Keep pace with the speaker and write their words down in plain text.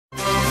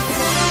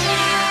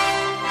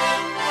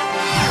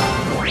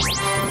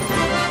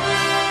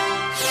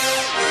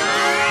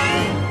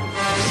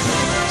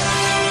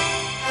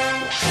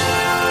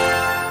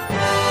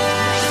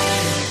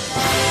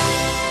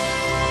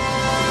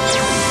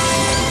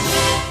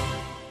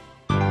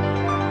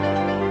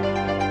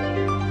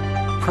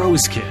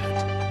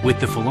Pro'sKit, with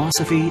the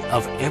philosophy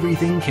of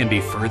everything can be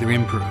further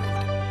improved,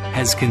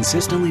 has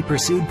consistently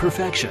pursued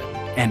perfection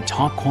and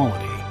top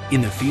quality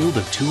in the field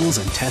of tools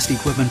and test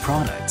equipment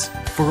products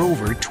for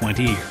over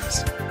 20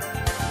 years.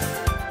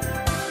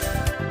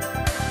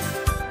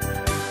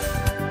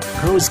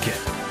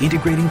 Pro'sKit,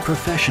 integrating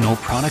professional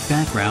product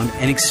background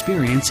and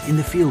experience in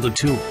the field of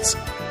tools,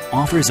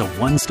 offers a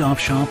one-stop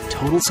shop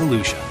total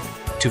solution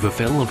to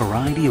fulfill a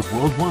variety of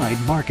worldwide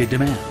market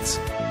demands.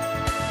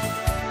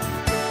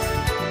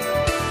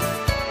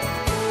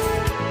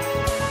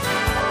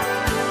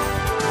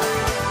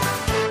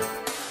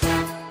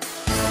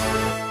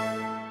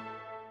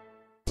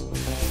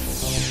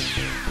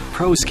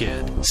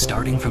 Pro'sKit,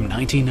 starting from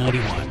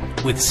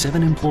 1991 with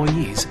 7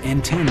 employees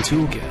and 10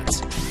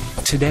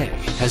 toolkits, today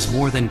has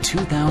more than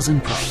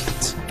 2,000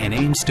 products and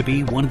aims to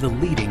be one of the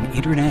leading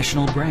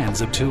international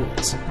brands of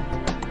tools.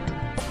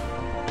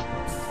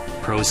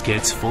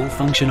 Pro'sKit's full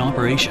function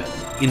operation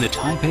in the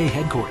Taipei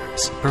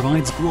headquarters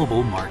provides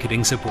global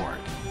marketing support.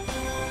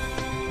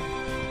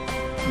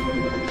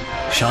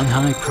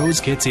 Shanghai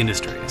Pro'sKit's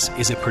Industries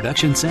is a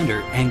production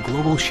center and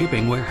global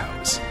shipping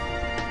warehouse.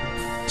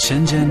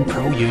 Shenzhen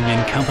Pro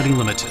Union Company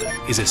Limited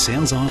is a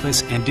sales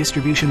office and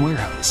distribution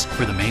warehouse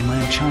for the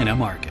mainland China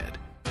market.